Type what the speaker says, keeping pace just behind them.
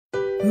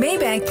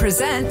Maybank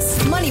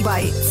presents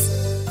Moneybites.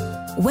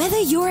 Whether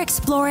you're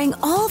exploring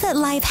all that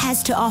life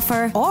has to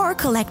offer or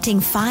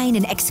collecting fine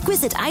and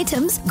exquisite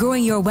items,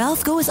 growing your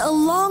wealth goes a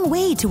long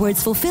way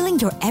towards fulfilling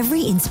your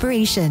every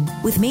inspiration.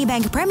 With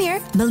Maybank Premier,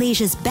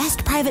 Malaysia's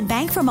best private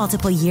bank for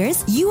multiple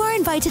years, you are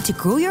invited to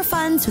grow your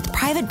funds with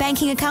Private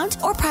Banking Account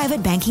or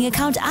Private Banking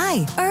Account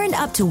I. Earn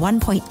up to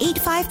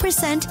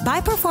 1.85%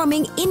 by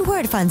performing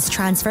inward funds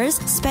transfers,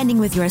 spending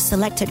with your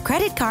selected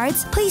credit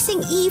cards,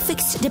 placing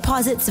e-fixed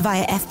deposits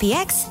via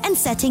FPX, and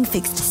setting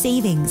fixed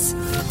savings.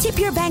 Tip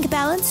your bank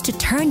balance to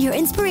turn your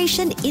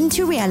inspiration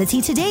into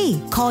reality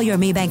today. Call your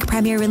Maybank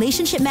Premier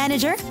Relationship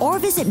Manager or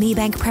visit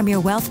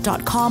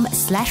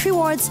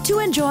maybankpremierwealth.com/rewards to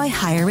enjoy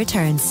higher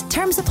returns.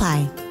 Terms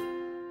apply.